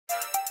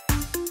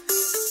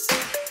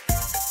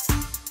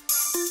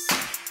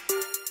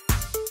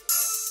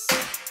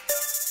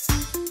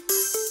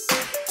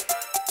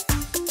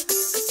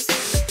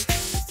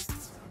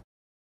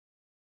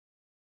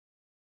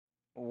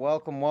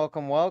Welcome,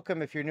 welcome,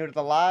 welcome. If you're new to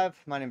the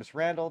live, my name is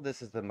Randall.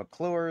 This is the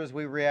McClures.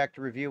 We react,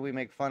 review, we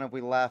make fun of,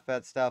 we laugh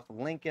at stuff.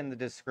 Link in the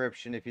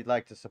description if you'd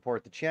like to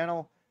support the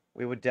channel.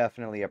 We would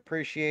definitely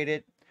appreciate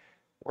it.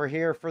 We're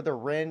here for the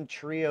REN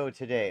trio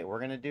today. We're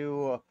going to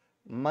do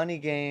Money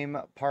Game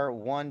part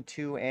 1,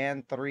 2,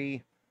 and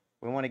 3.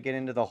 We want to get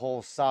into the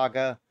whole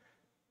saga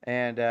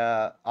and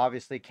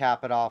obviously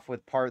cap it off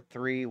with part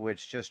 3,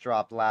 which just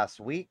dropped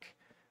last week.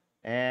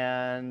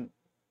 And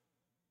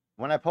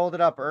when I pulled it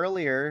up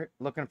earlier,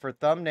 looking for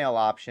thumbnail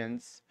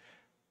options,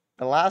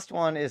 the last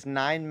one is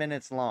 9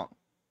 minutes long.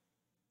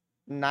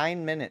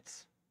 9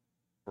 minutes.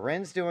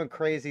 REN's doing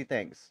crazy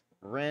things.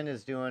 REN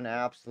is doing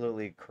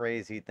absolutely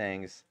crazy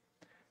things.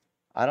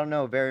 I don't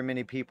know very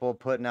many people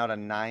putting out a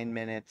 9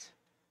 minute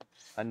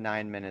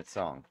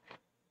song.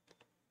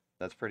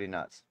 That's pretty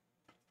nuts.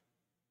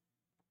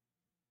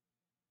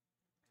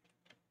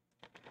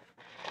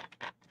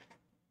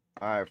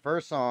 Alright,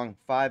 first song,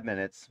 5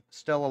 minutes.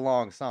 Still a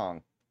long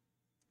song.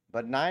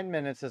 But 9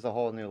 minutes is a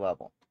whole new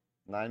level.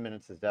 9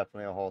 minutes is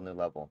definitely a whole new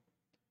level.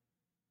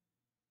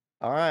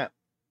 Alright.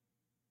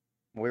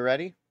 We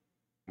ready?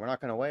 We're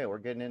not going to wait. We're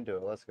getting into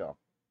it. Let's go.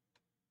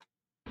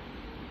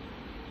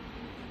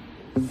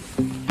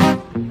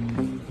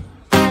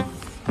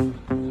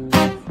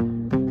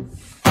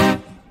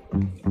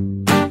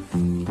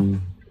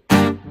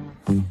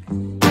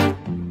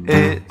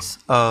 It's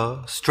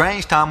a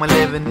strange time we're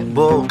living in.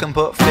 War can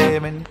put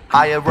fear in.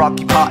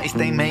 Hierarchy parties,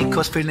 they make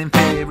us feel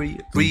inferior.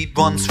 Greed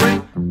runs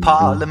through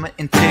parliament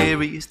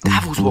interiors.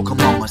 Devils walk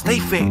among us, they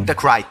fit the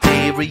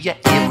criteria.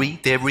 Eerie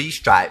theory,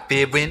 stripe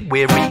fearing,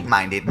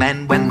 weary-minded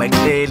men when we're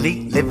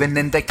clearly living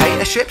in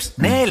dictatorships.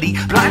 Nearly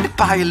blinded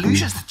by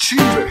illusions to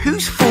choose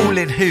who's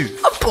fooling who.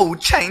 A ball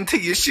chained to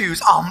your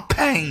shoes on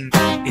pain.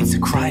 It's a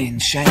crying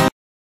shame.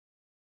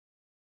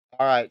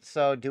 Alright,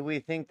 so do we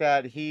think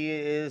that he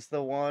is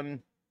the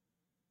one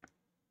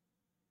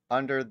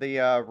under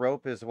the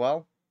rope as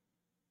well?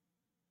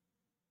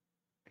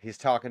 He's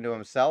talking to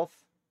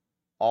himself.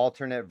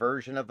 Alternate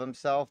version of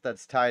himself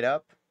that's tied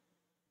up.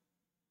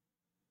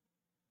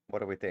 What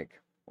do we think?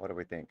 What do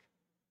we think?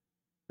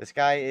 This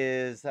guy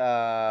is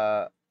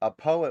a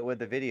poet with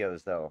the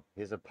videos, though.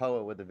 He's a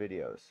poet with the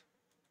videos.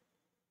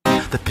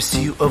 The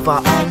pursuit of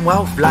our own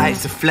wealth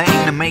lights a flame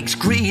that makes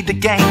greed the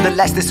game that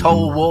lets this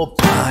whole world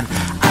burn.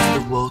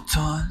 As the world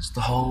turns,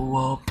 the whole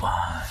world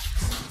burns.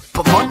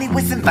 But money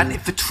was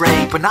invented for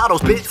trade, but now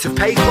those bits of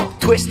paper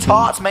twist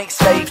hearts, make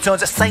slaves,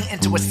 turns a saint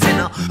into a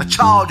sinner, a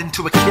child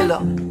into a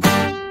killer.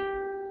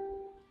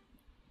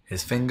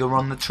 His finger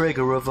on the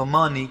trigger of a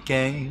money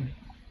game.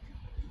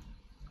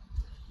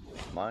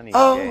 Money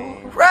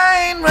game.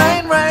 Rain,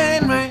 rain,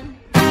 rain, rain.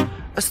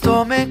 A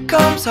storm it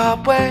comes our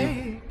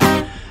way,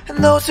 and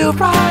those who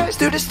rise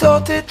through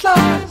distorted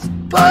lies,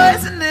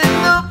 poison in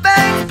the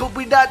veins, but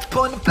we like to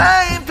point the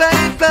blame,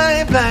 blame,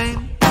 blame,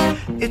 blame.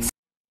 It's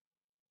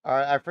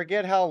Alright, I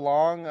forget how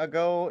long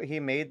ago he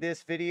made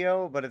this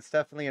video, but it's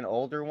definitely an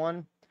older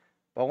one.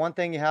 But one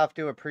thing you have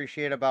to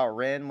appreciate about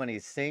REN when he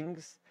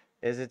sings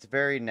is it's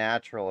very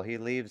natural. He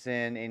leaves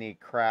in any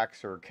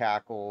cracks or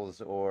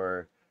cackles,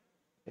 or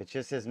it's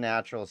just his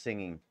natural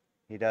singing.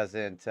 He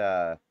doesn't,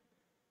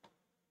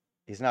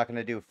 he's not going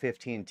to do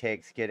 15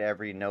 takes, get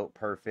every note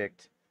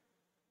perfect.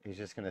 He's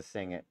just going to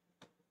sing it.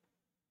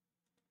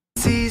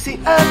 It's easy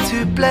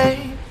to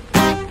blame,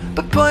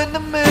 but point the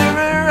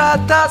mirror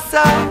at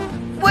ourselves.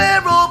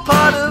 We're all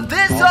part of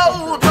this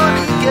old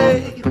money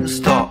game.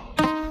 Stop.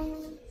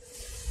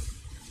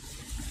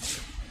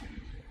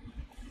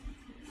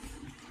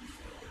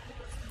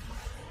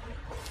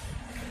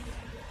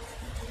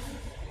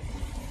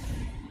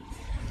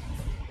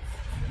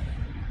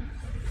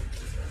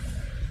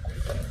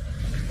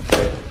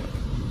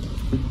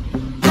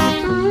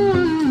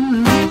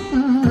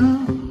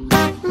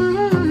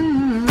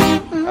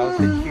 That was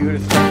the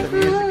cutest stuff the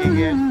music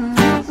again.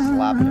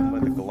 Slapping him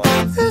with the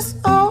gloves. This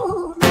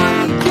old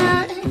money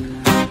game.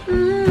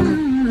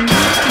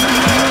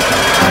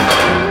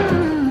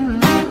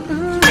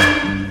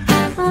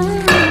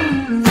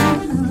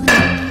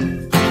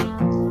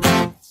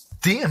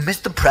 Dear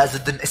Mr.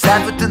 President, it's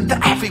evident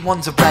that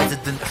everyone's a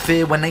resident of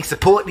fear when they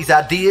support these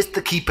ideas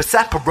to keep us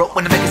separate,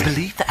 when they make us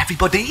believe that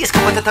everybody is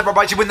coming to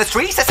terrorize you in the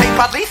streets. They say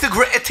badly through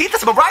gritted teeth.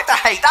 That's my right to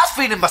hate. That's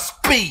freedom of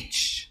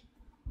speech.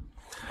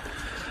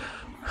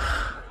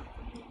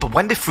 But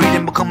when did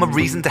freedom become a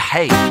reason to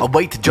hate? A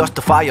way to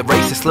justify a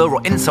racist slur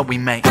or insult we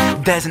make?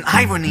 There's an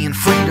irony in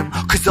freedom,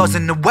 cause us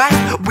in the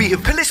West, we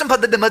have pillaged and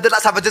plundered the murder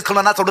like savages,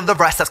 colonized all of the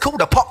rest. That's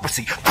called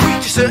hypocrisy.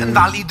 Preach a certain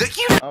value that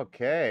you...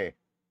 Okay.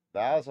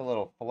 That was a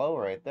little flow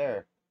right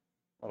there.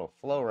 A little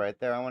flow right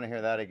there. I want to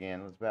hear that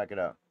again. Let's back it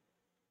up.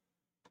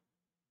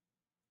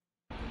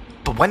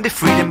 But When did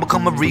freedom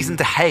become a reason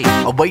to hate?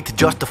 A way to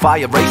justify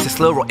a racist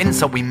slur or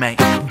insult we make?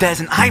 There's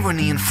an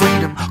irony in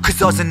freedom,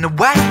 cause us in the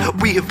West,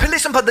 we have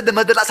pillaged and plundered the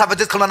murdered like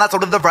savages, colonized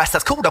all of the rest.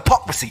 That's called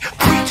hypocrisy.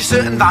 Preach a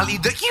certain value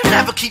that you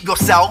never keep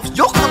yourselves.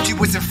 Your country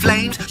was in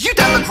flames, you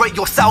denigrate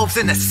yourselves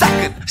in a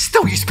second.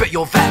 Still you spit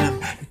your venom,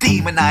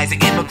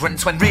 demonizing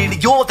immigrants when really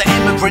you're the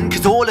immigrant.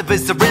 Cause all of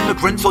us are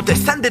immigrants or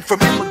descended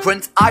from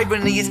immigrants.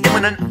 Irony is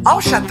imminent,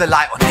 I'll shed the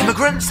light on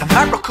immigrants.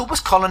 America was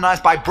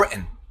colonized by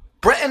Britain.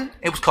 Britain,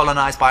 it was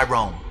colonized by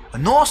Rome,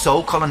 and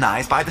also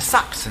colonized by the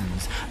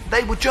Saxons.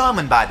 They were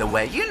German, by the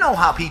way. You know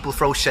how people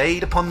throw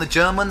shade upon the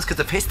Germans because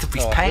of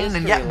history's pain,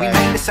 and yet we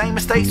made the same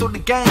mistakes all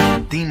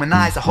again.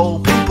 Demonize the whole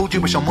people,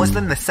 Jewish or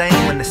Muslim, the same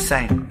and the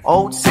same.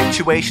 Old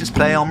situations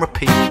play on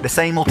repeat, the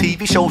same old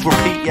TV shows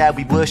repeat. Yeah,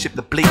 we worship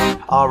the bleak.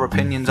 Our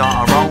opinions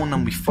aren't our own,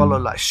 and we follow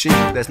like sheep.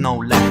 There's no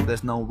left,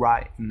 there's no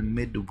right. In the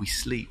middle, we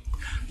sleep.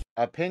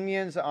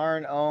 Opinions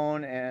aren't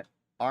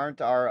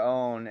our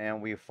own,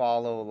 and we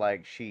follow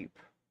like sheep.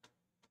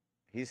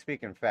 He's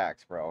speaking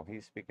facts, bro.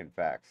 He's speaking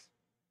facts.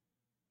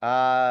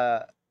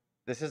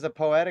 This is a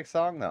poetic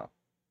song, though.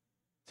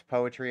 It's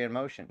poetry in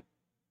motion.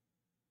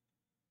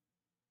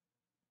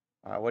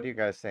 What are you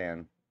guys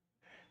saying?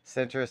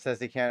 Centrist says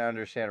he can't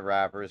understand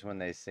rappers when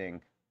they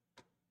sing.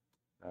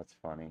 That's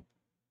funny.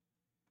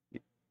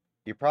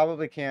 You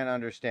probably can't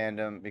understand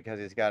him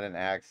because he's got an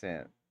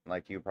accent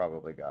like you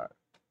probably got.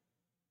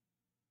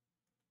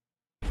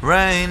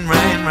 Rain,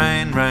 rain,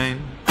 rain,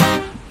 rain,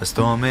 a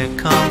storm it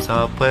comes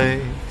our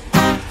way,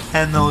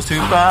 and those who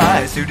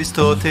rise through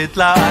distorted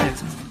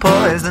lies,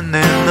 poison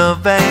in the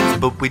veins.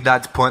 But we'd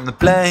like to point the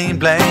blame,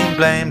 blame,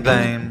 blame,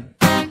 blame.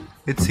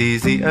 It's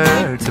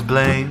easier to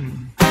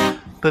blame,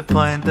 but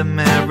point the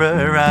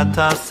mirror at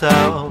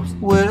ourselves.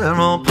 We're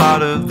all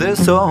part of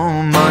this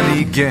whole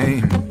money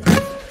game.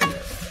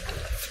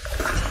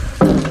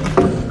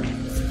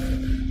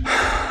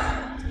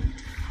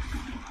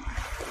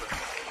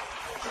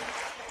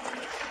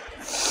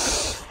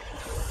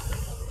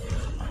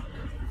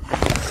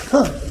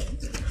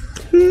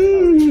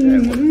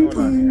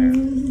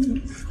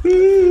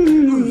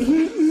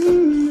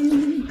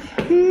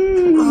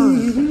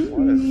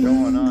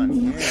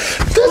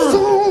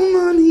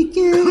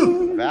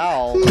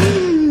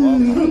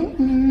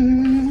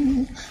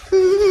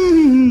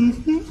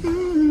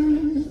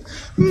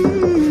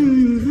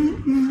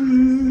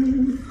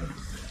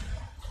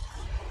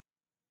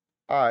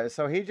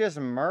 So he just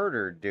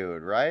murdered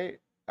dude, right?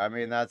 I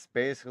mean, that's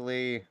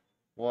basically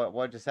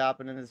what just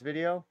happened in this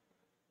video.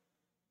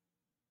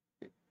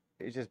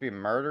 He's just be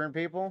murdering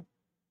people.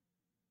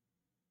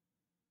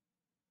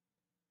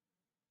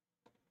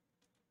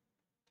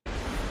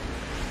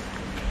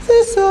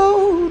 This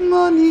old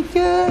money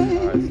game.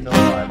 Alright, still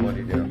alive. What'd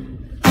he do?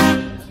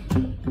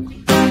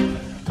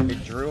 He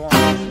drew on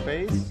his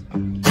face.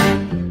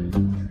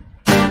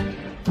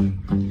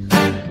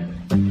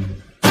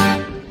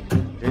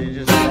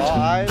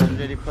 Eyes, or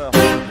did he put a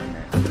hole in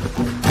there?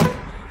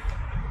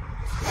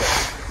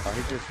 Oh,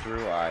 he just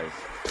drew eyes.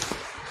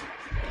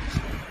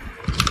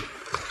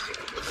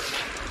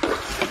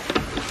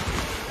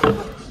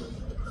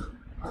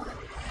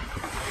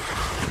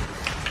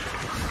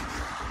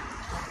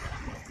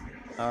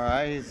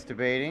 Alright, he's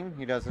debating.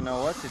 He doesn't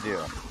know what to do.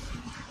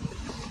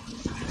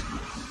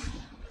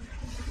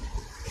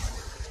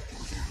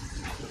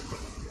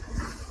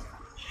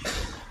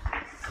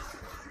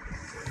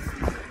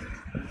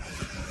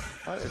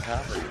 What is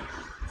happening?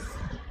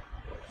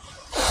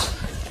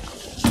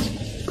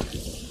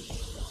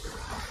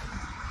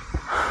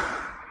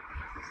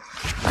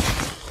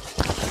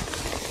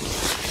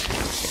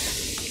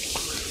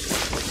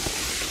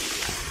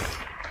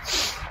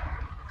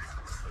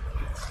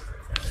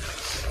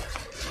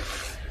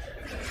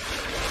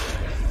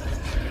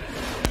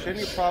 Shouldn't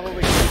you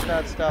probably keep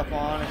that stuff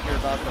on if you're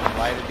about to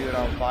light a dude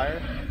on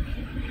fire?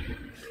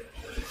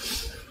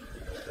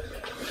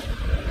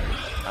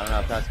 I don't know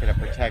if that's going to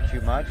protect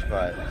you much,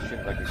 but it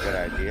seems like a good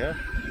idea.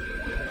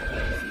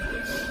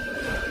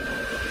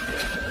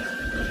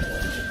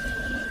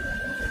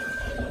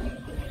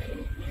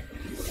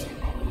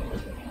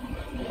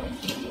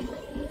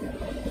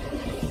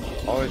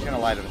 Oh, he's going to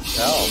light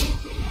himself.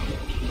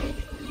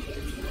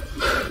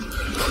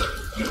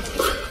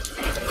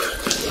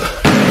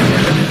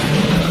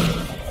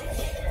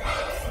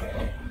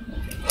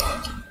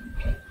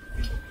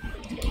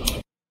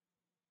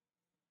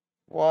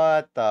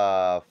 What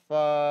the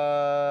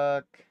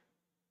fuck?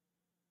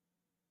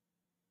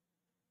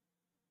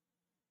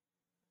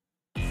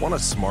 Want a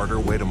smarter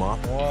way to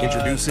mop?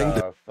 Introducing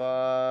the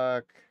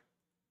fuck?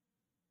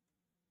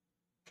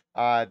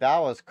 That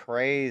was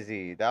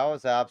crazy. That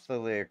was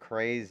absolutely a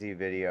crazy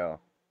video.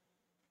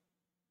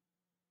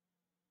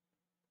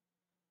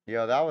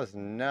 Yo, that was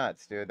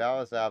nuts, dude. That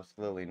was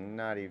absolutely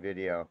nutty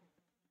video.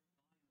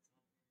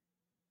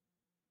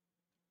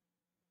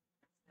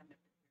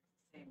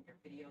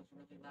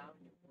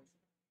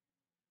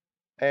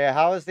 Hey,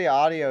 how is the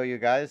audio, you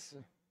guys?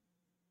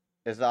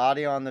 Is the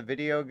audio on the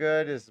video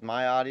good? Is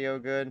my audio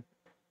good?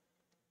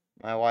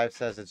 My wife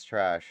says it's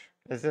trash.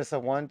 Is this a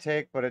one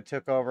take, but it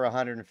took over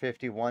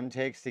 151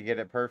 takes to get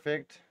it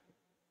perfect?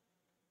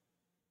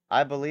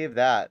 I believe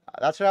that.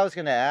 That's what I was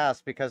going to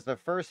ask, because the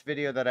first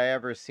video that I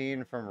ever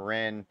seen from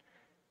REN,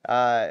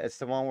 it's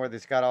the one where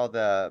he's got all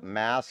the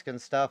masks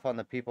and stuff on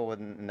the people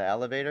in the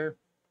elevator.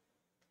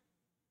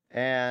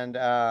 And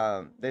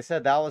they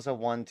said that was a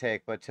one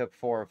take, but took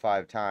 4 or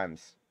 5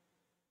 times.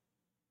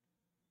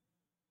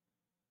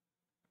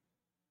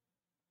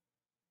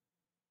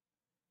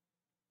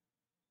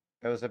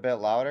 It was a bit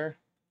louder.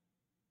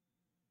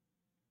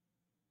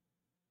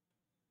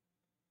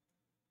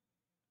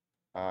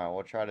 Alright,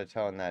 we'll try to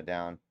tone that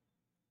down.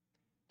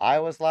 I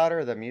was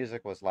louder, the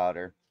music was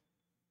louder.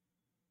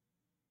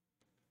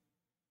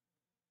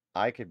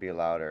 I could be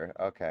louder.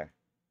 Okay.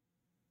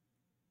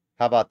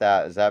 How about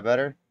that? Is that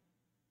better?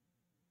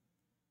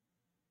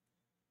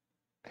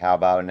 How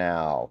about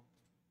now?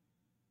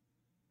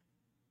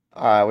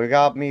 Alright, we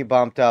got me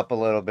bumped up a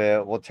little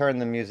bit. We'll turn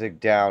the music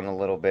down a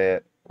little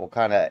bit. We'll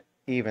kind of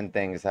even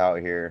things out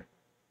here.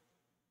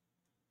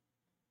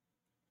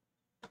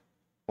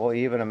 We'll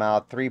even them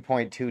out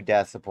 3.2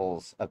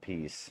 decibels a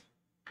piece.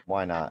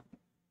 Why not?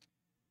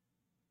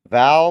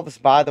 Valves,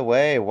 by the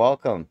way,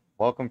 welcome.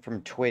 Welcome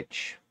from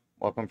Twitch.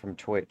 Welcome from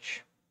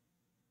Twitch.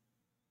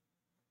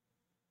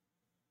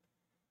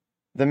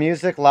 The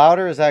music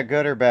louder, is that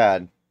good or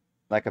bad?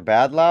 Like a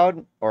bad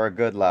loud or a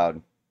good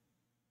loud?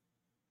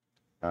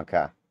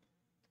 Okay.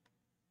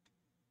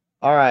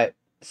 Alright,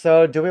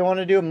 so do we want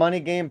to do Money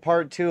Game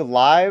Part 2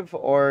 live,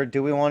 or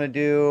do we want to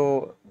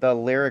do the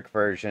lyric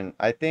version?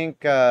 I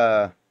think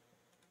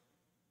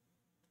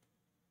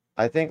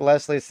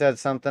Leslie said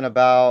something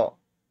about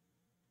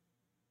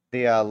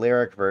the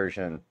lyric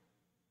version.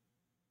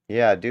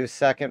 Yeah, do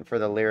second for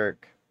the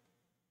lyric.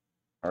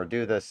 Or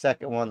do the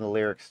second one the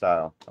lyric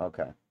style.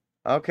 Okay.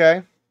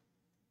 Okay.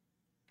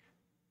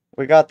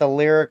 We got the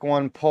lyric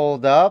one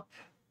pulled up.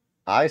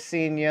 I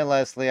seen you,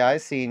 Leslie. I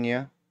seen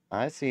you.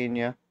 I seen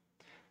you.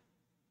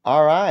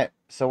 All right.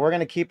 So we're going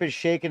to keep it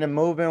shaking and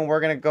moving.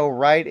 We're going to go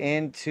right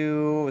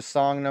into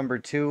song number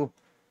 2.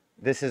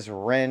 This is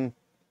REN.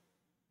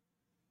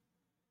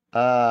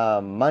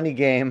 Money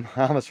Game.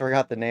 I almost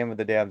forgot the name of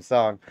the damn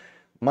song.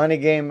 Money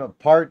Game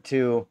Part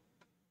 2.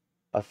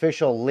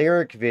 Official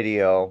lyric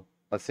video.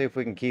 Let's see if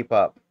we can keep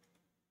up.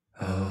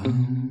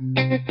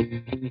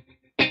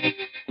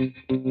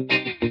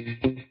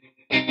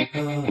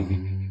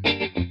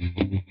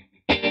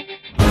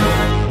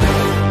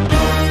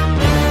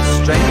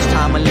 Strange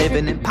time we're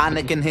living in,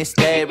 panic and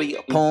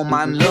hysteria. Poor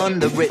man learn,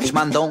 the rich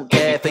man don't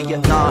care for your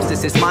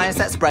narcissist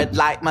mindset spread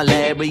like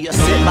malaria.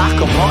 Sit back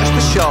and watch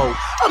the show.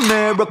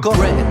 America,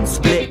 Britain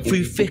split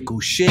through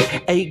fickle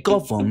shit. A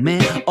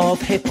government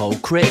of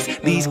hypocrites.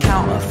 These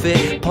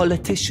counterfeit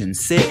politicians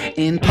sit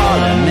in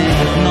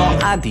parliament,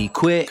 not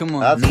adequate. Come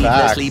on, that's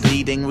needlessly facts.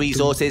 bleeding,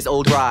 resources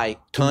all dry.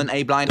 Turn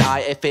a blind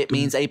eye if it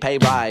means a pay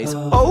rise.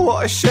 Oh,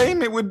 what a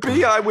shame it would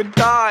be, I would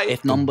die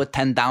if number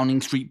 10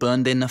 Downing Street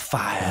burned in a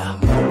fire.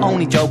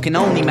 Only joking,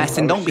 only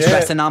messing, don't be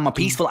stressing. I'm a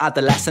peaceful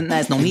adolescent,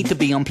 there's no need to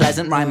be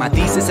unpleasant. Write my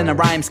thesis in a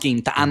rhyme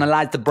scheme to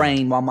analyze the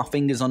brain while my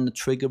fingers on the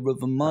trigger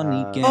of a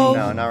money game.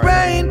 No, not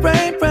right.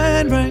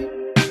 Rain.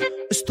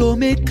 A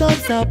storm, it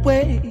comes our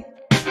way.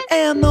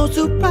 And no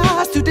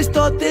surprise to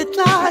distorted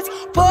lies.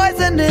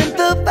 Poison in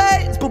the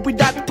veins, but we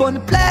die upon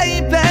the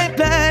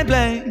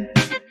blame.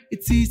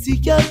 It's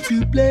easier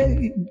to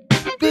blame.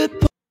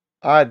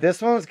 Alright,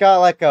 this one's got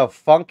like a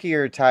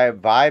funkier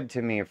type vibe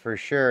to me for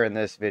sure in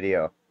this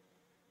video.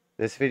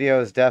 This video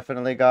has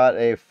definitely got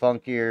a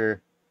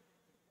funkier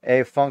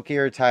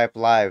type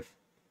live.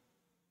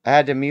 I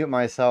had to mute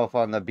myself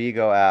on the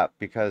Bigo app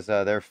because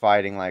they're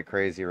fighting like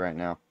crazy right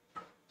now.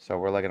 So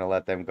we're going to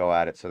let them go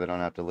at it so they don't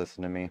have to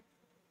listen to me.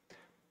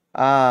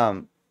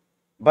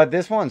 But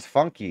this one's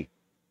funky.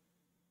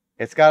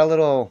 It's got a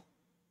little,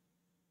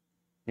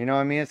 you know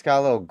what I mean? It's got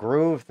a little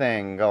groove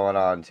thing going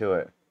on to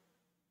it.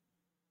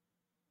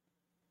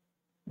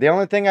 The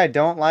only thing I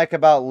don't like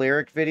about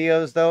lyric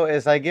videos, though,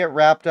 is I get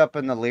wrapped up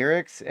in the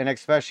lyrics, and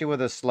especially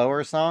with a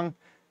slower song,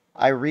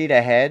 I read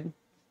ahead,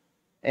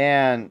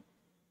 and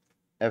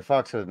it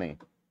fucks with me.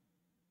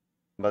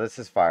 But this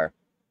is fire.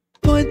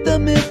 Point the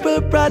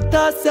mirror at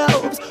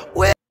ourselves,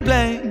 we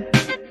blame.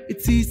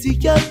 It's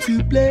easier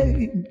to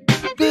blame.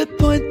 We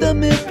point the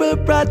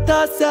mirror at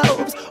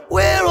ourselves.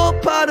 We're all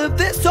part of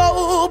this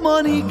whole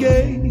money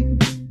game.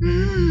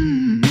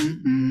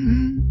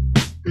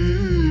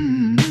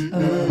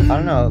 I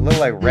don't know, a little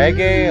like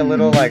reggae, a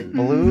little like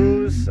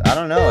blues. I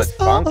don't know, it's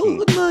funky.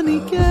 Money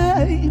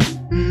game.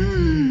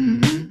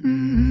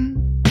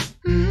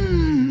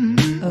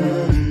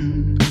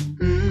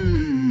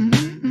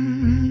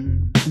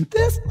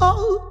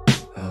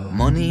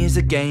 Money is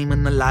a game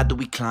and the ladder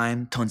we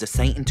climb turns a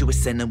saint into a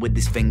sinner with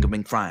his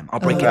fingering crime. I'll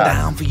break it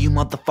down for you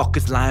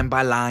motherfuckers line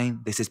by line.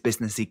 This is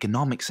business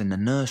economics in a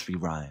nursery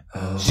rhyme.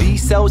 She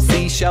sells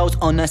seashells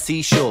on a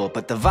seashore,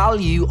 but the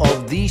value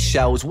of these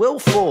shells will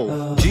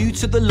fall due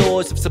to the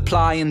laws of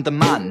supply and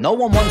demand. No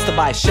one wants to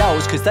buy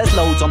shells because there's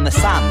loads on the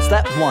sand.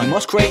 Step one, you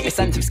must create a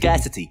sense of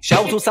scarcity.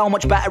 Shells will sell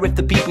much better if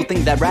the people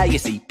think they're rare, you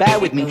see. Bear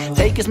with me,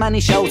 take as many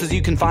shells as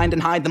you can find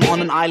and hide them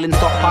on an island.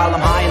 Stockpile them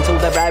high until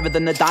they're rarer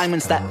than a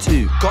diamond. Step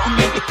two, gotta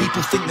make the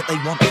people think that they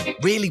want them,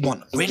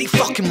 really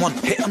fucking want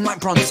them. Hit them like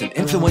Bronson.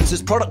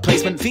 Influencers, product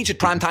placement, featured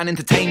primetime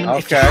entertainment.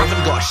 If you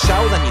haven't got a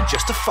shell, then you're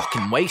just a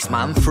fucking waste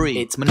man. Free,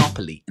 it's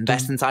monopoly.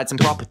 Invest inside some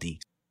property.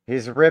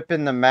 He's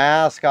ripping the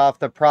mask off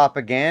the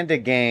propaganda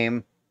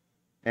game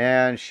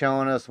and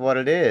showing us what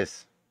it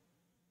is.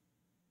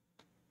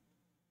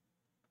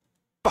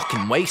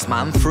 Fucking waste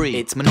man. Free,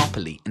 it's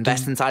monopoly.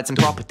 Invest inside some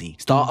property.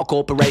 Start a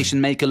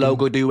corporation, make a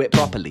logo, do it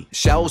properly.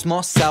 Shells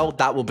must sell,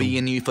 that will be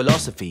a new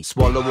philosophy.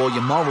 Swallow all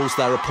your morals,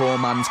 they're a poor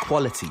man's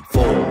quality.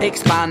 4.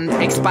 Expand,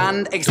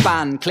 expand,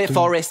 expand. Clear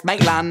forest,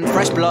 make land,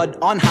 fresh blood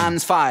on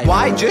hands. 5.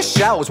 Why just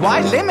shells?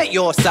 Why limit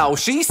yourself?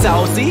 She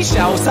sells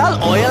seashells,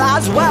 sell oil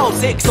as well.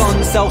 6.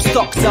 Guns, sell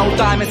stock, sell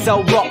diamonds,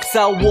 sell rock,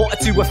 sell water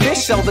to a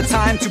fish, sell the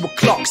time to a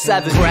clock.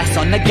 7. Press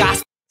on the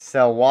gas.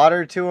 Sell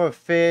water to a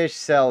fish,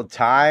 sell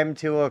time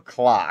to a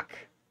clock.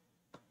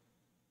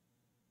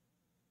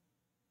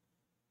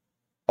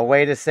 A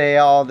way to say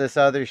all this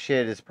other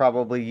shit is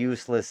probably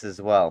useless as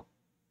well.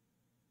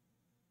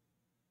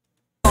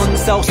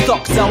 Sell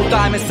stock, sell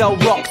diamonds, sell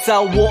rock,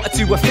 sell water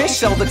to a fish,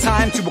 sell the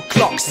time to a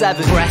clock.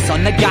 7. Press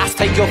on the gas,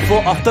 take your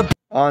foot off the...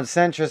 On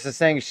Centrist is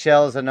saying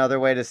shell is another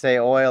way to say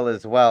oil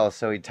as well,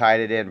 so he tied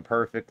it in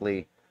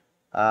perfectly.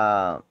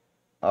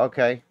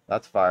 Okay,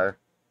 that's fire.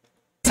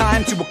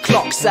 Time to a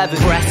clock. 7.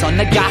 Press on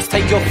the gas,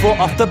 take your foot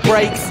off the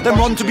brakes. Then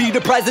run to be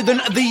the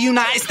president of the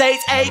United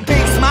States. 8.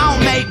 Big smile,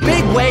 make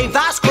big wave,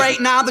 that's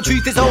great. Now the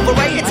truth is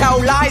overrated, tell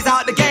lies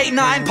out the gate.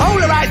 9.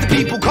 Polarize the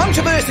people,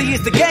 controversy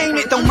is the game.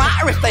 It don't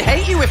matter if they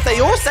hate you, if they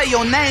all say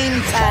your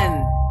name.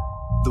 10.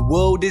 The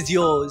world is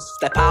yours.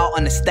 Step out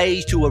on the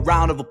stage to a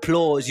round of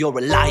applause. You're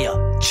a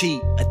liar,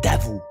 cheat, a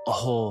devil, a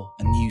whore,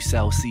 and you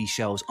sell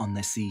seashells on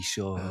the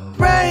seashore.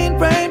 Rain,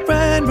 rain,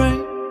 rain,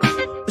 rain.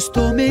 A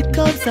storm, it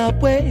comes our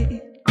way.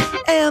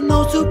 And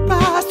no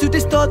surprise to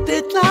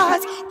distorted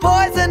lies.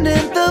 Poison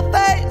in the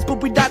veins,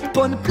 but we died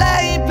upon the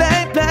blame,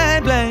 blame,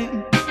 blame,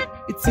 blame.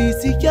 It's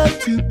easier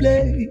to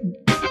blame.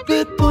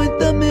 We point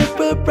the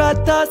mirror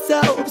at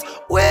ourselves.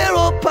 We're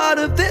all part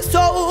of this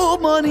whole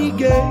money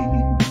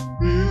game.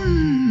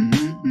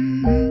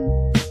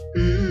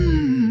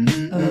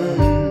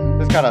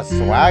 It's got a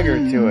swagger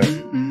to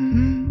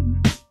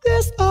it.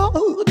 This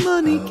old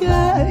money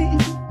game.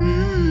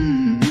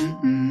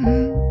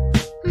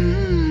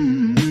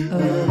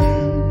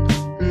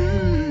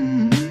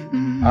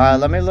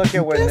 Alright, let me look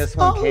at when this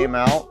one came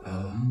out.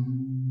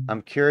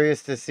 I'm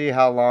curious to see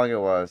how long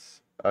it was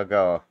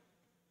ago.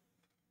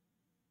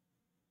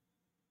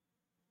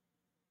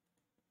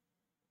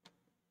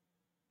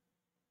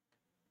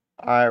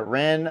 Alright,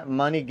 REN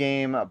Money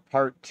Game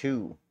Part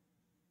 2.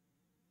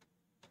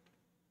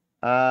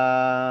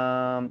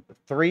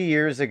 3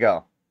 years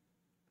ago.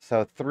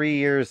 So 3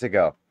 years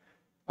ago.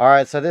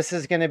 Alright, so this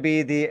is going to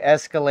be the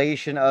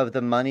escalation of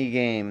the money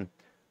game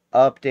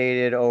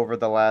updated over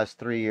the last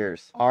 3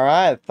 years.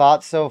 Alright,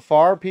 thoughts so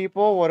far,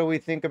 people? What do we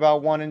think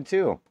about 1 and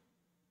 2?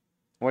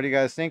 What are you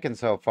guys thinking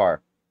so far?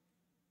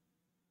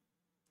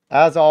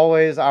 As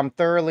always, I'm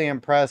thoroughly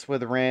impressed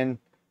with REN.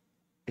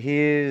 He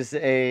is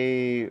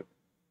a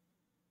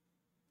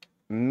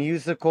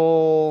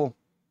musical...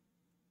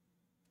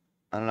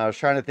 I don't know, I was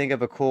trying to think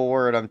of a cool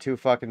word. I'm too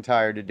fucking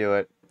tired to do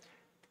it.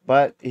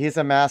 But he's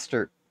a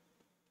master.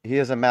 He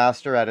is a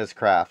master at his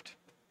craft.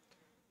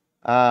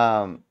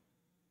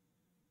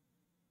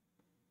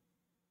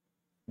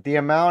 The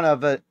amount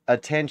of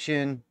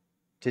attention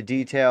to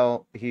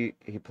detail he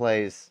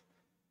plays.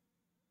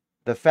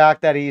 The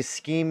fact that he's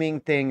scheming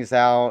things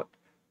out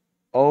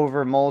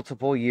over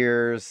multiple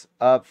years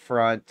up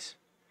front.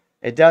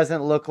 It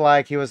doesn't look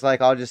like he was like,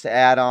 I'll just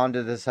add on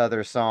to this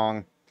other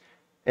song.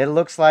 It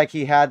looks like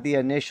he had the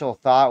initial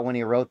thought when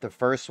he wrote the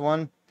first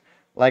one.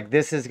 Like,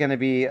 this is going to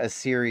be a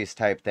series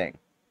type thing.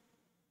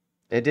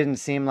 It didn't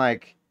seem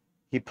like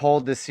he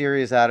pulled the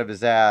series out of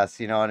his ass,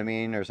 you know what I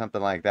mean? Or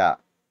something like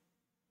that.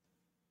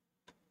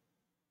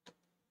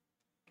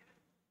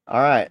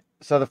 Alright,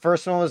 so the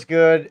first one was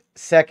good.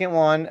 Second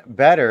one,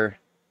 better.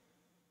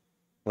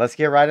 Let's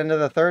get right into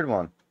the third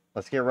one.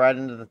 Let's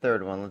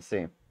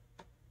see.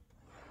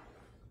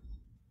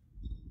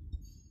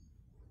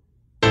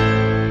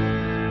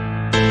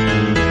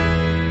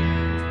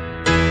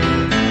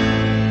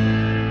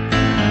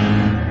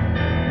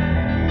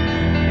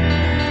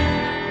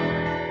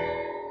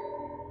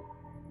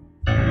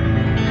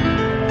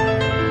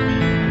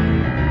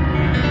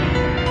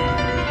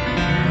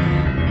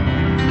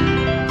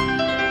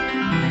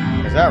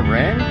 Is that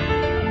REN?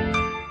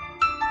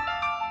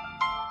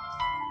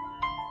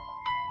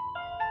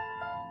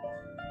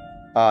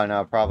 Oh,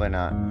 no, probably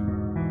not.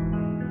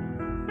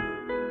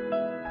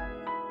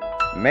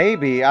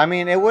 Maybe. I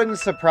mean, it wouldn't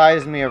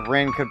surprise me if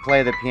Ren could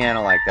play the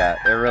piano like that.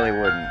 It really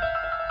wouldn't.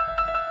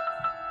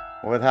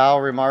 With how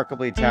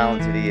remarkably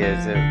talented he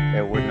is,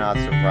 it would not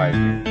surprise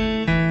me.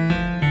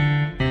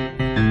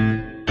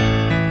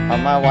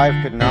 My wife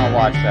could not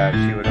watch that.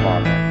 She would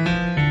vomit.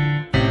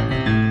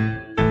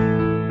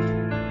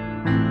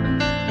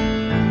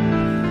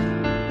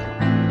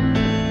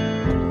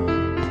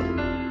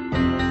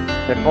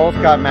 They both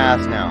got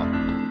masks now.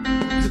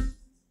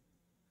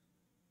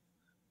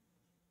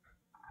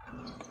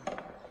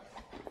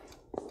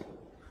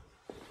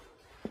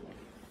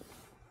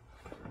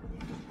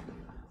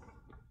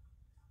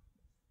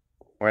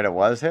 Wait, it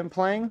was him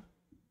playing?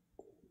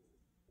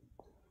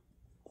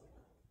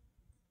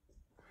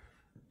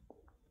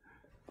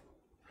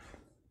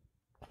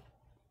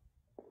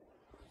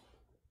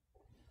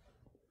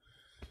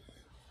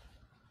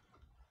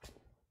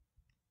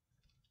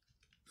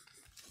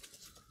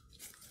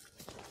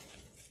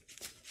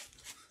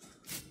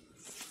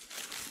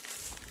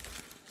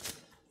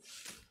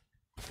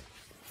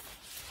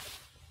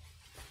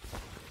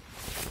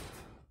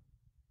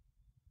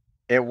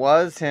 It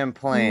was him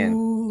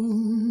playing.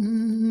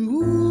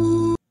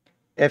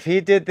 If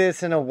he did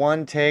this in a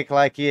one take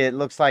like it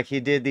looks like he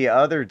did the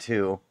other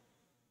two,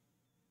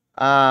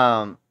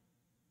 then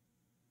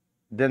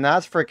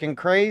that's freaking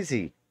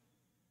crazy.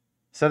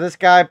 So this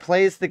guy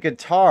plays the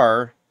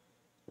guitar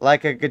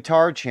like a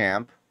guitar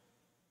champ.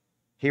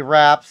 He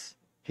raps,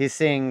 he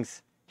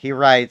sings, he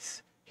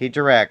writes, he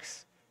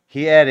directs,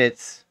 he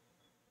edits,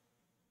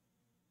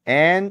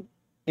 and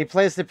he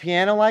plays the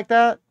piano like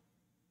that?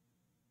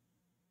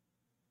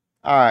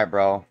 Alright,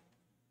 bro.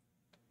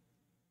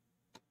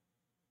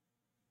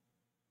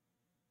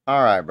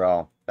 Alright,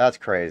 bro. That's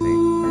crazy.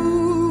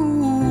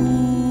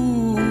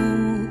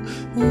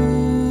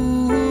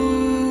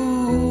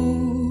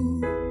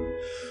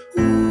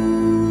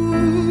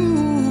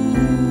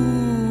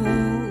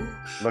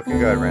 Looking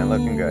good, Ren.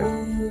 Looking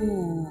good.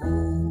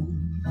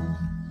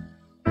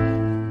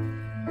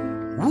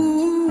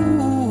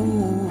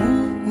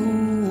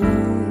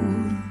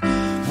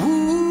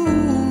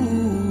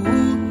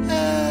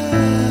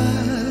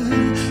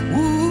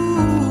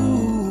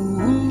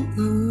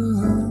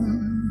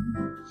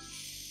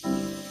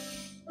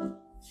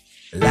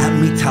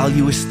 Tell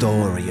you a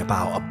story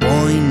about a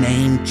boy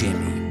named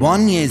Jimmy.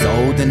 1 year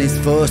old and his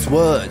first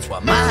words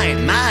were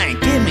mine, mine,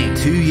 gimme.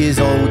 2 years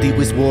old he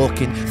was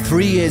walking,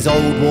 3 years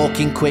old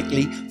walking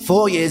quickly.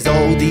 4 years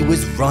old he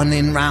was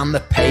running round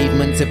the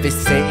pavements of his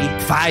city.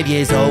 5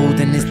 years old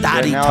and his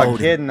daddy told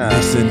him,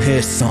 listen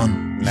here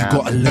son, you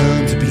gotta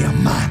learn to be a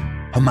man.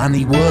 A man,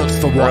 he works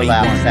for what he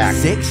wants.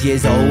 6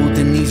 years old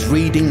and he's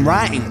reading,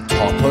 writing,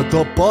 top of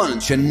the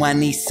bunch. And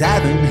when he's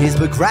 7, his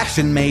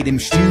progression made him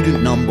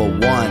student number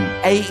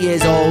 1. 8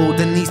 years old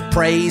and he's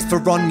praised for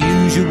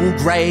unusual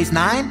grades.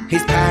 9,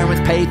 his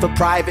parents paid for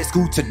private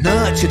school to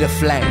nurture the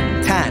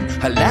flame.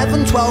 10,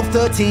 11, 12,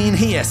 13,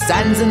 he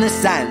ascends and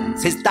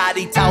ascends. His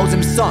daddy tells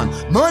him, son,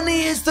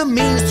 money is the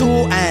means to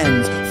all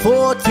ends.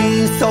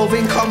 14,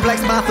 solving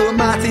complex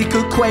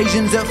mathematical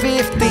equations. At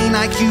 15,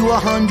 IQ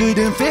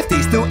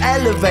 150, still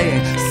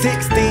elevating.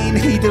 16,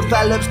 he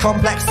develops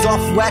complex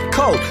software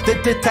code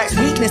that detects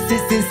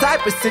weaknesses in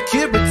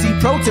cybersecurity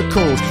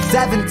protocols.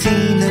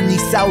 17, and he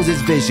sells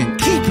his vision,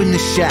 keeping the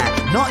share.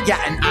 Not yet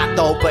an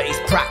adult, but he's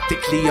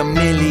practically a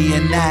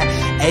millionaire.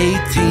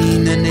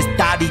 18, and his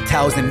daddy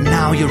tells him,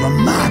 now you're a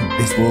man.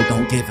 This world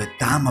don't give a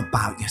damn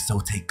about you, so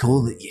take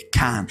all that you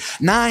can.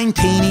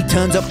 19, he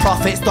turns a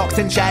profit, stocks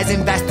and shares,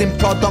 invest in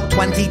product.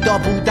 20,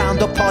 double down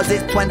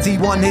deposits.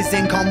 21, his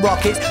income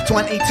rockets.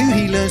 22,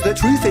 he learns the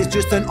truth is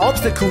just an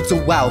obstacle to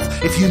wealth.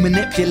 If you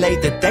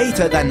manipulate the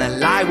data, then a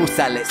lie will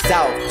sell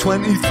itself.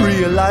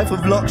 23, a life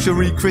of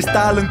luxury,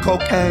 crystal and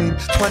cocaine.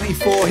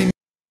 24, he...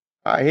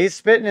 He's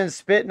spitting and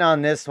spitting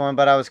on this one,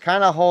 but I was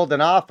kind of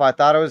holding off. I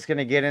thought it was going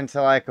to get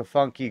into like a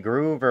funky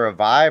groove or a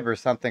vibe or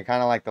something,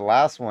 kind of like the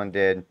last one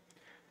did.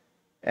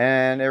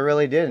 And it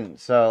really didn't.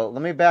 So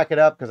let me back it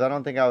up because I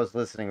don't think I was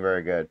listening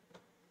very good.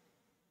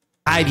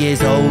 5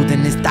 years old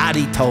and his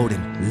daddy told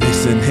him,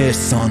 listen here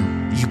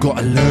son, you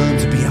gotta learn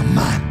to be a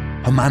man.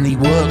 A man, he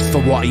works for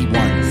what he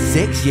wants.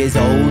 6 years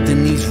old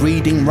and he's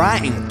reading,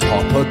 writing,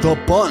 top of the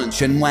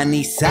bunch. And when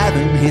he's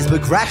 7, his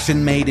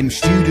progression made him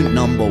student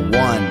number 1.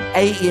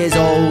 8 years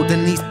old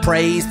and he's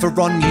praised for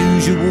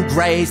unusual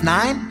grades.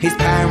 9, his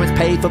parents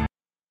paid for...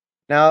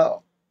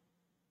 Now,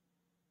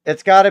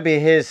 it's got to be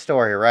his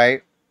story,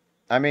 right?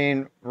 I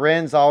mean,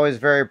 Ren's always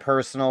very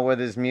personal with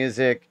his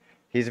music.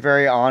 He's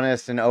very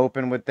honest and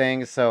open with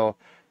things. So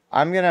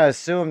I'm going to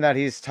assume that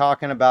he's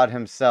talking about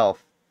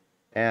himself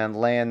and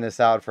laying this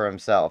out for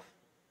himself.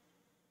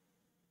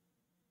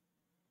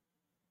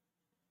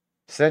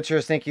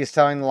 Censors think he's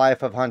telling the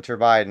life of Hunter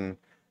Biden.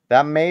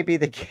 That may be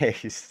the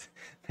case.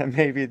 That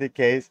may be the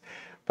case.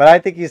 But I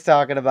think he's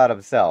talking about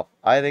himself.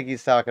 I think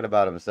he's talking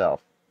about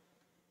himself.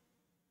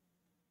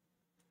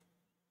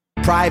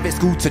 Private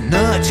school to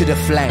nurture the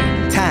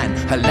flame.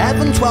 10,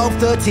 11, 12,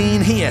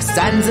 13, he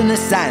ascends and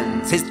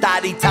ascends. His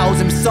daddy tells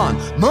him, son,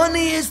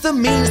 money is the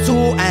means to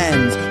all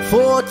ends.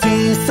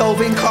 14,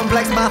 solving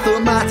complex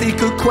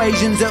mathematical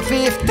equations. At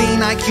 15,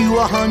 IQ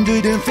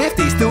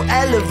 150, still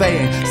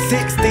elevating.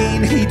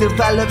 16, he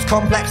develops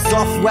complex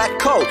software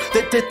code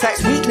that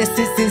detects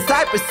weaknesses in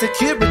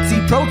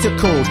cybersecurity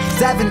protocols.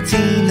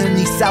 17, and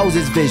he sells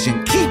his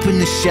vision, keeping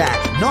the share.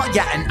 Not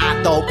yet an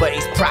adult, but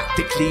he's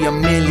practically a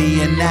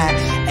millionaire.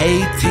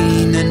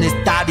 18, and his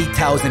daddy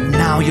tells him,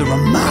 now you're a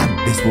man.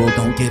 This world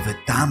don't give a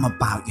damn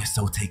about you,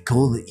 so take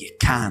all that you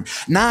can.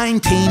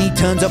 19, he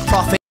turns a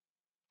profit.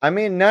 I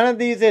mean, none of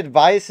these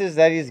advices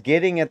that he's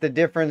getting at the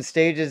different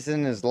stages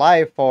in his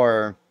life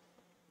are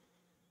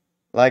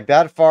like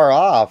that far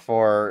off,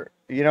 or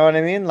you know what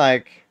I mean?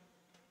 Like,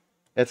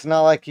 it's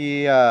not like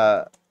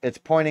it's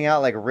pointing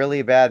out like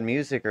really bad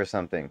music or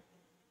something.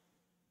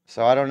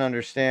 So I don't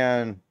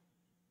understand.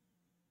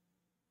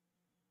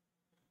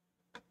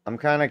 I'm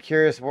kind of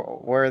curious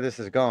where this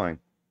is going.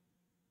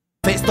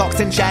 Stocks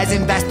and shares,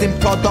 invest in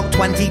product.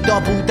 20,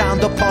 double down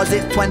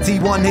deposits.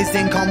 21, his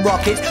income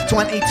rockets.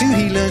 22,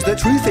 he learns the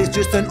truth is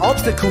just an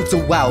obstacle to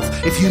wealth.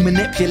 If you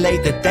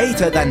manipulate the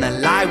data, then the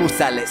lie will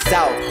sell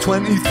itself.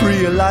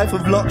 23, a life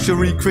of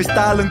luxury,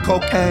 crystal and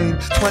cocaine.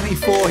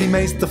 24, he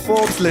makes the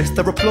Forbes list,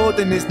 they're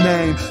applauding his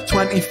name.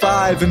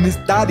 25, and his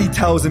daddy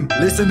tells him,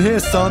 listen here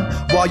son,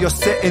 while you're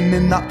sitting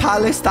in that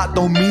palace, that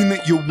don't mean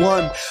that you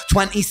won.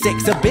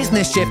 26, a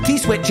business shift, he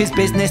switches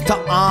business to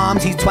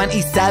arms. He's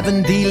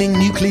 27, dealing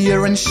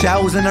nuclear and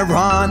shells in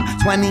Iran.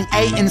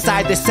 28,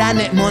 inside the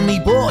Senate, money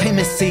bought him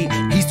a seat.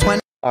 He's 20.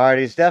 Alright,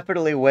 he's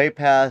definitely way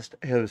past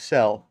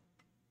himself.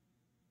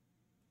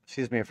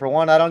 Excuse me. For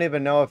one, I don't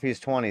even know if he's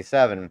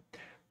 27.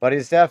 But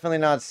he's definitely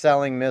not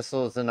selling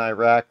missiles in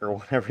Iraq or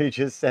whatever he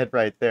just said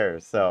right there.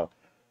 So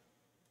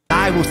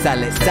I will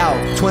sell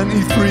itself.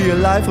 23, a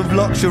life of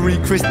luxury,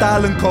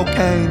 crystal and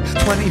cocaine.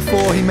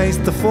 24, he makes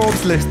the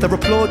Forbes list, they're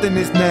applauding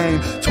his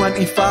name.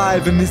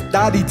 25, and his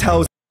daddy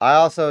tells. I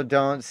also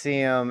don't see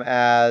him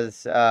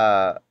as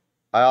a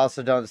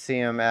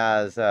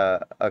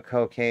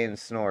cocaine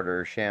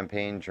snorter,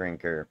 champagne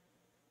drinker.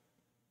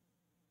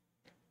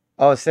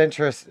 Oh,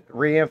 Centrist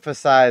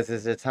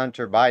re-emphasizes it's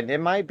Hunter Biden. It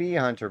might be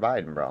Hunter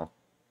Biden, bro.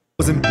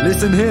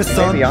 Listen here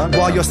son,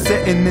 while you're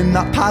sitting in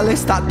that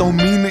palace, that don't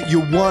mean that you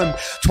won.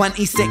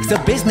 26, a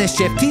business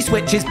shift, he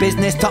switches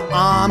business to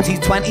arms. He's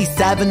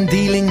 27,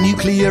 dealing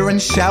nuclear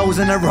and shells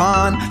in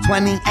Iran.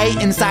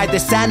 28, inside the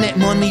Senate,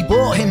 money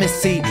bought him a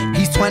seat.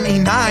 He's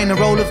 29, a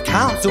role of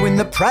counsel in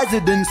the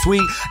president's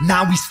suite.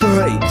 Now he's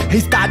 30,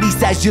 his daddy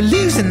says you're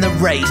losing the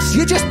race.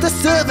 You're just a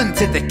servant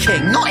to the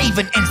king, not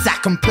even in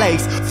second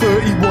place.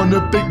 31,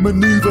 a big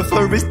maneuver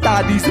for his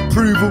daddy's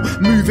approval,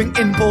 moving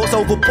imports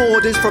over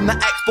borders from the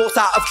exports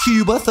out of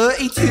Cuba.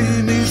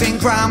 32, moving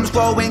grams,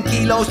 growing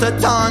kilos to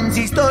tons.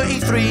 He's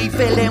 33,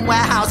 filling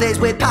warehouses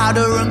with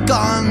powder and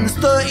guns.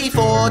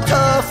 34,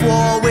 turf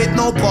war with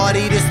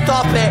nobody to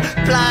stop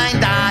it.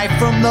 Blind eye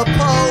from the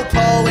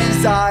popo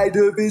inside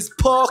of his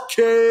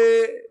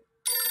pocket.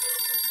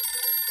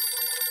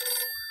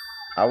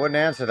 I wouldn't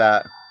answer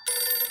that.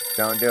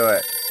 Don't do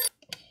it.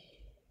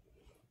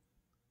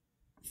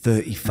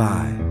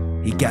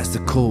 35, he gets the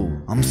call.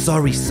 I'm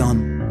sorry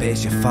son, but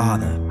it's your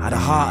father. Had a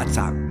heart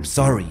attack, I'm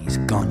sorry, he's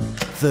gone.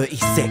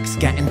 36,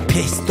 getting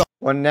pissed off.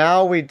 Well,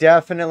 now we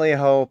definitely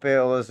hope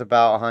it was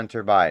about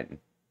Hunter Biden.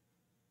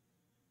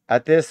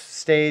 At this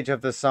stage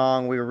of the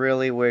song, we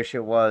really wish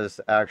it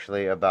was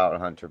actually about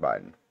Hunter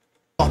Biden.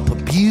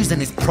 Abusing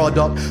his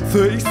product.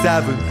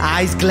 37,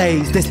 eyes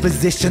glazed,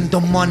 disposition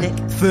demonic.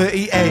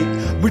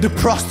 38, with a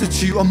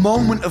prostitute, a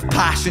moment of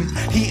passion,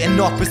 heating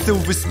up a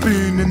silver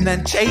spoon and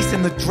then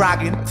chasing the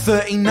dragon.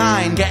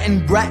 39,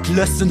 getting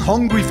reckless and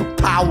hungry for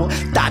power.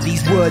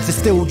 Daddy's words are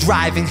still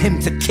driving him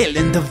to kill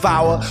and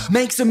devour.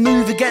 Makes a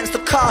move against the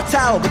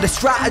cartel, but the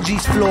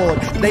strategy's flawed.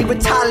 They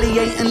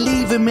retaliate and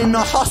leave him in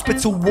a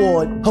hospital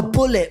ward. A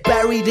bullet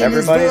buried in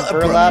his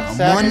vertebra,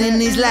 one in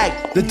his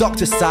leg. The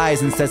doctor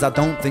sighs and says, I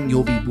don't think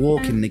you'll be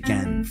walking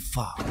again.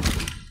 Fuck.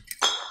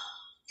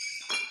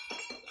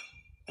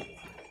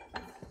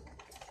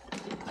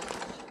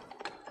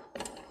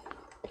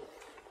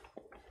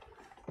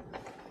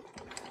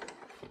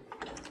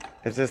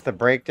 Is this the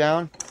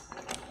breakdown?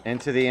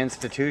 Into the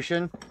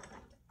institution?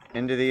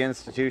 Into the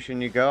institution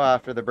you go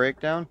after the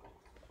breakdown?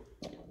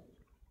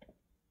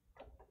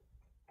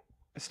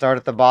 Start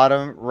at the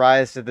bottom,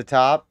 rise to the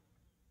top,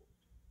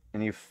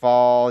 and you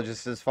fall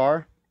just as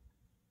far?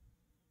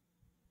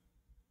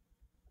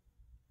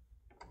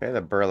 Okay,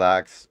 the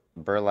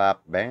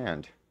burlap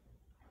band.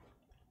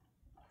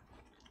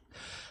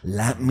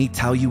 Let me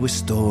tell you a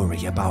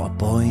story about a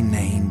boy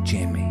named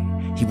Jimmy.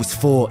 He was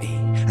 40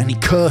 and he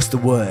cursed the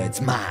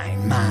words,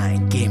 mine,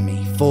 mine,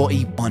 gimme.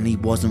 41, he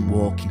wasn't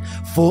walking.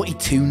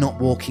 42, not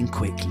walking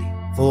quickly.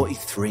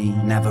 43,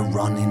 never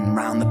running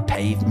round the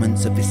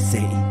pavements of his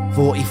city.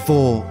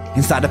 44,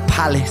 inside a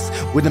palace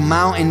with a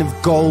mountain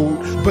of gold.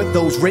 But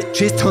those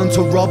riches turn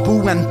to rubble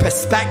when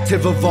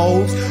perspective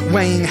evolves.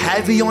 Weighing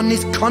heavy on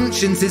his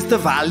conscience is the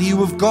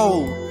value of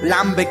gold.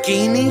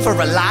 Lamborghini for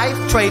a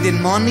life,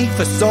 trading money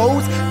for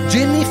souls.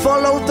 Jimmy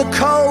followed the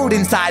code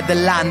inside the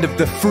land of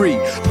the free.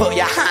 Put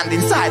your hand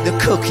inside the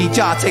cookie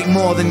jar, take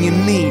more than you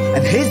need.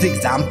 And his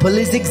example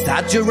is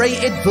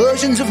exaggerated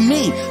versions of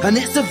me. And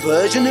it's a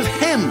version of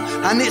him.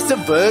 And it's a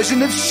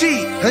version of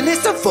she. And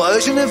it's a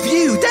version of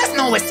you. There's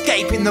no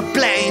escaping the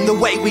blame. The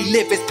way we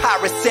live is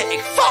parasitic.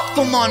 Fuck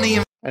the money.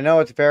 I know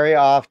it's very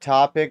off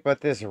topic,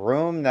 but this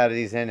room that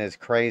he's in is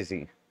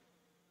crazy.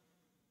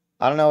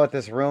 I don't know what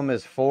this room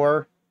is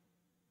for,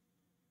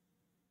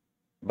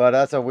 but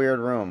that's a weird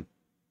room.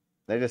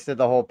 They just did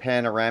the whole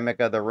panoramic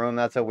of the room.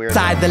 That's a weird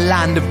inside the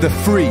land of the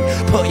free.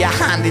 Put your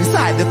hand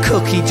inside the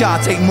cookie jar,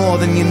 take more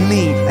than you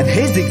need. And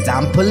his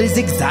example is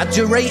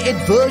exaggerated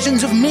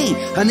versions of me.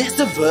 And it's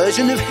a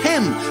version of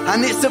him.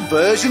 And it's a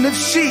version of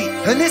she.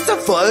 And it's a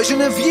version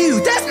of you.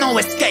 There's no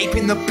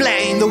escaping the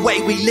blame. The way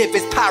we live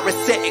is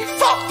parasitic.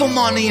 Fuck the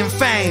money and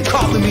fame.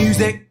 Cut the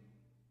music.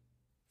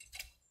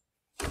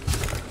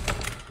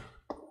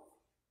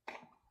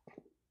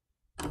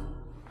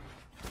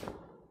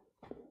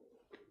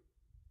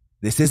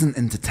 This isn't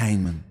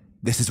entertainment.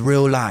 This is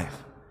real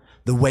life.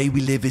 The way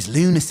we live is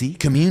lunacy.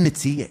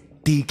 Community,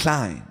 it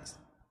declines.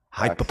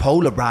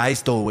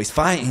 Hyperpolarized, always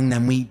fighting,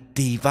 then we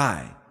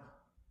divide.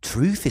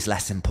 Truth is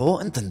less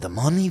important than the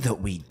money that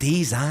we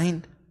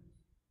designed.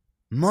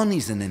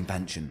 Money's an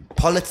invention.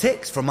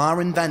 Politics from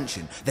our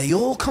invention. They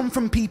all come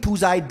from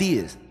people's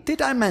ideas.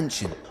 Did I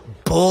mention?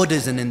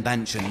 Border's an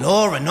invention.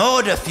 Law and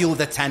order fuel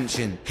the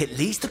tension. It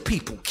leads to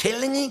people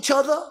killing each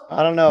other.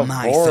 I don't know if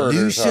My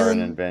borders solution? are an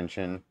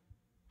invention.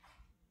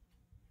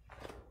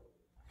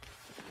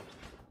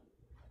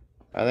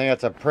 I think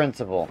that's a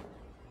principle.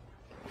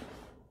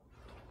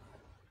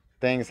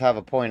 Things have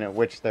a point at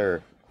which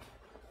they're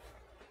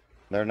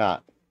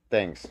not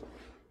things.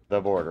 The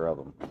border of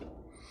them.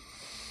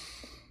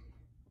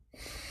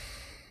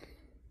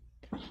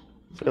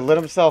 So he lit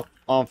himself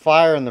on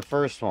fire in the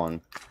first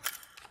one.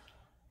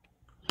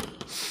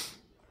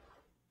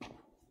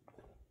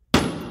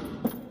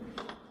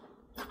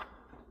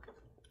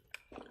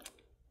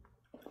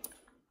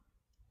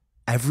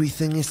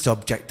 Everything is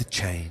subject to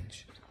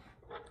change.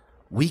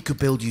 We could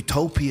build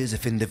utopias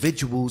if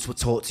individuals were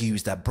taught to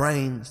use their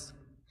brains.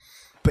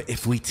 But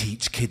if we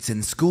teach kids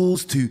in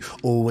schools to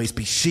always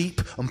be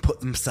sheep and put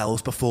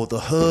themselves before the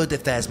herd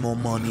if there's more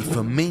money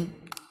for me,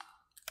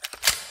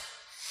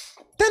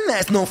 then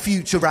there's no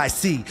future I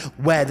see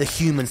where the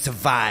humans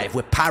survive.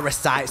 We're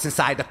parasites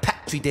inside a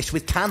petri dish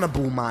with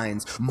cannibal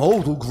minds.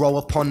 Mold will grow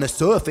upon the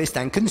surface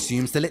and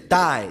consume till it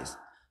dies.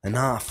 And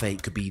our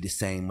fate could be the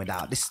same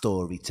without this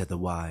story to the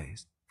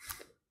wise.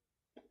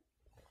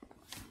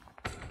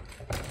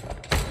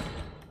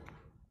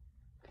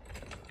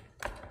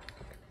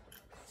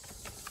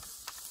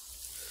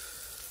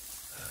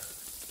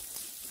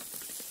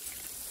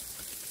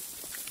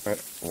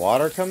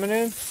 Water coming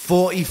in?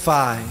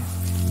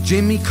 45.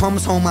 Jimmy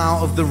comes home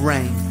out of the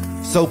rain,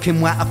 soaking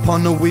wet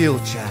upon a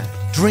wheelchair,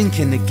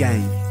 drinking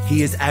again.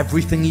 He is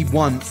everything he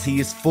wants. He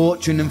is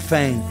fortune and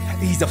fame.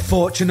 He's a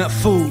fortunate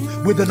fool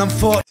with an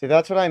unfortunate... See,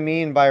 that's what I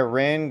mean by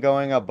REN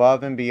going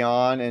above and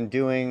beyond and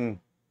doing...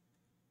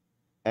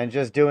 and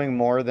just doing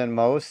more than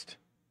most.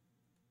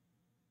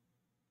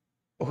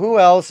 Who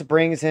else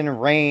brings in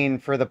rain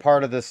for the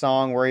part of the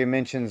song where he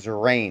mentions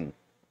rain?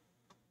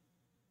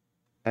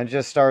 And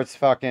just starts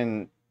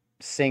fucking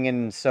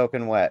singing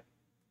soaking wet.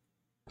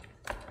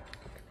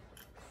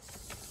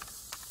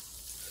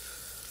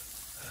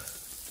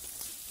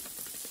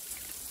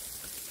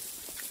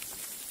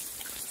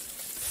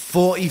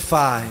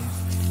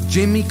 .45.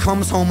 Jimmy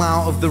comes home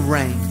out of the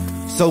rain,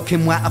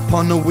 soaking wet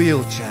upon a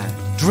wheelchair,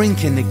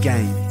 drinking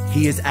again.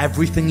 He is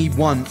everything he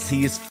wants.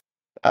 He is...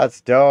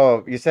 That's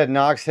dope. You said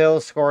Knox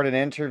Hill scored an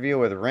interview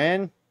with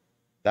REN?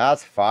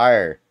 That's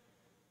fire.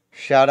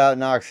 Shout out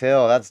Knox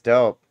Hill. That's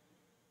dope.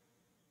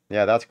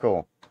 Yeah, that's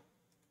cool.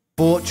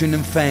 Fortune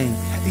and fame.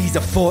 He's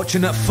a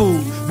fortunate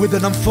fool with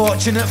an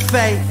unfortunate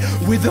fate.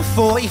 With a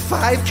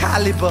 45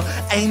 caliber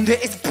aimed at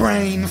his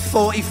brain.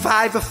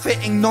 45 a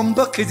fitting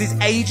number cause his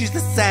age is the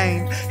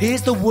same.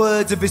 Here's the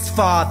words of his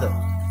father.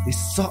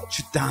 It's such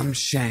a damn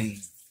shame.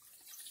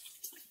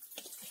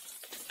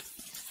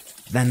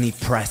 Then he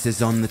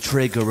presses on the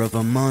trigger of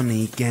a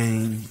money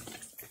game.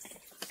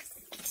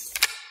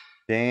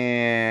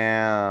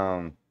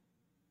 Damn.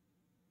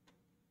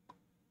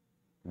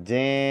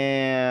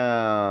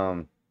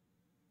 Damn.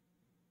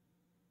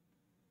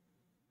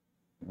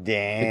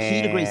 Damn. The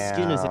key to great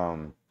skin is...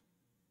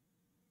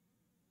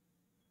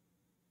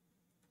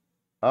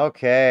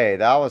 Okay,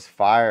 that was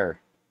fire.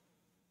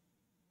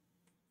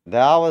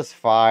 That was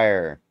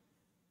fire.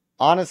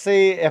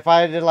 Honestly, if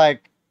I had to,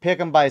 like, pick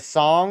them by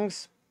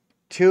songs,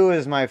 2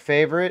 is my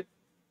favorite.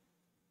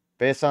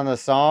 Based on the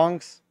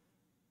songs.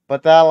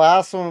 But that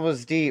last one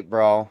was deep,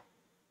 bro.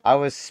 I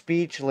was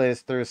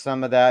speechless through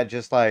some of that,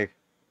 just like...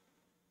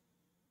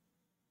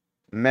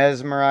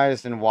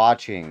 mesmerized and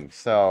watching.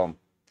 So,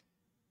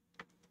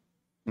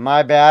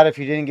 my bad if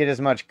you didn't get as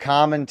much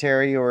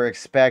commentary you were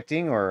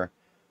expecting or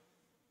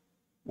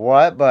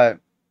what, but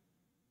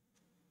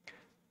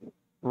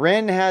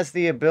REN has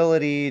the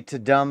ability to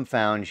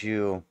dumbfound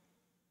you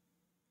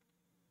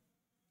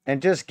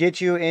and just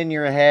get you in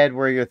your head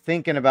where you're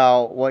thinking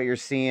about what you're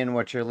seeing,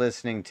 what you're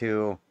listening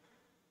to,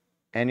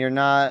 and you're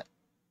a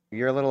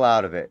little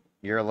out of it.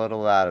 You're a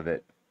little out of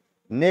it.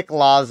 Nick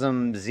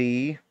Lawsum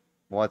Z,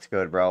 what's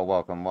good, bro?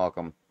 Welcome,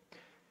 welcome.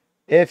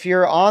 If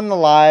you're on the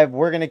live,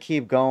 we're going to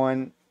keep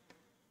going.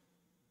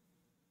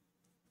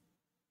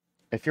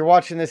 If you're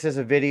watching this as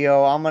a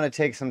video, I'm going to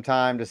take some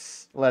time to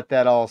let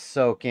that all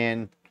soak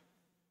in.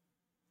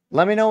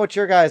 Let me know what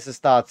your guys'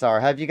 thoughts are.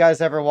 Have you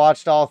guys ever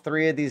watched all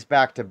three of these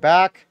back to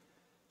back?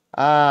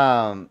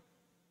 Does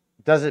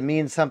it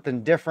mean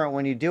something different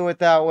when you do it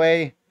that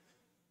way?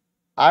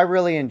 I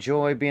really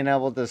enjoy being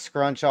able to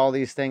scrunch all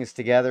these things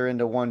together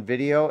into one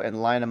video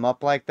and line them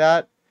up like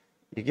that.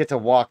 You get to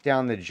walk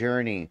down the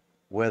journey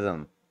with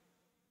them.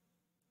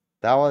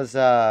 That was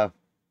dope.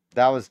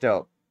 That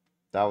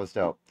was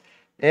dope.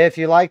 If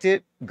you liked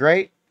it,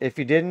 great. If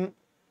you didn't,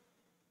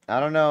 I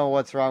don't know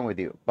what's wrong with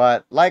you.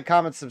 But like,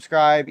 comment,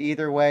 subscribe.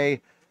 Either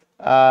way,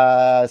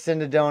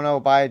 send a dono,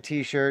 buy a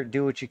t-shirt,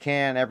 do what you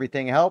can.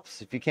 Everything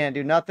helps. If you can't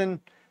do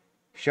nothing,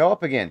 show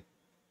up again.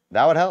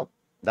 That would help.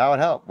 That would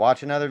help.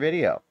 Watch another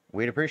video.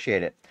 We'd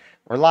appreciate it.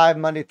 We're live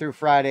Monday through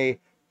Friday,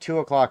 2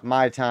 o'clock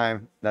my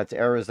time. That's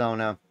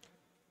Arizona.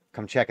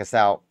 Come check us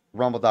out.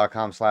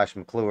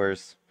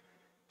 Rumble.com/McClures.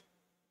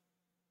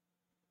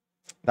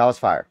 That was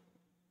fire.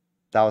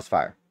 That was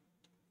fire.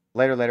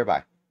 Later,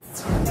 bye.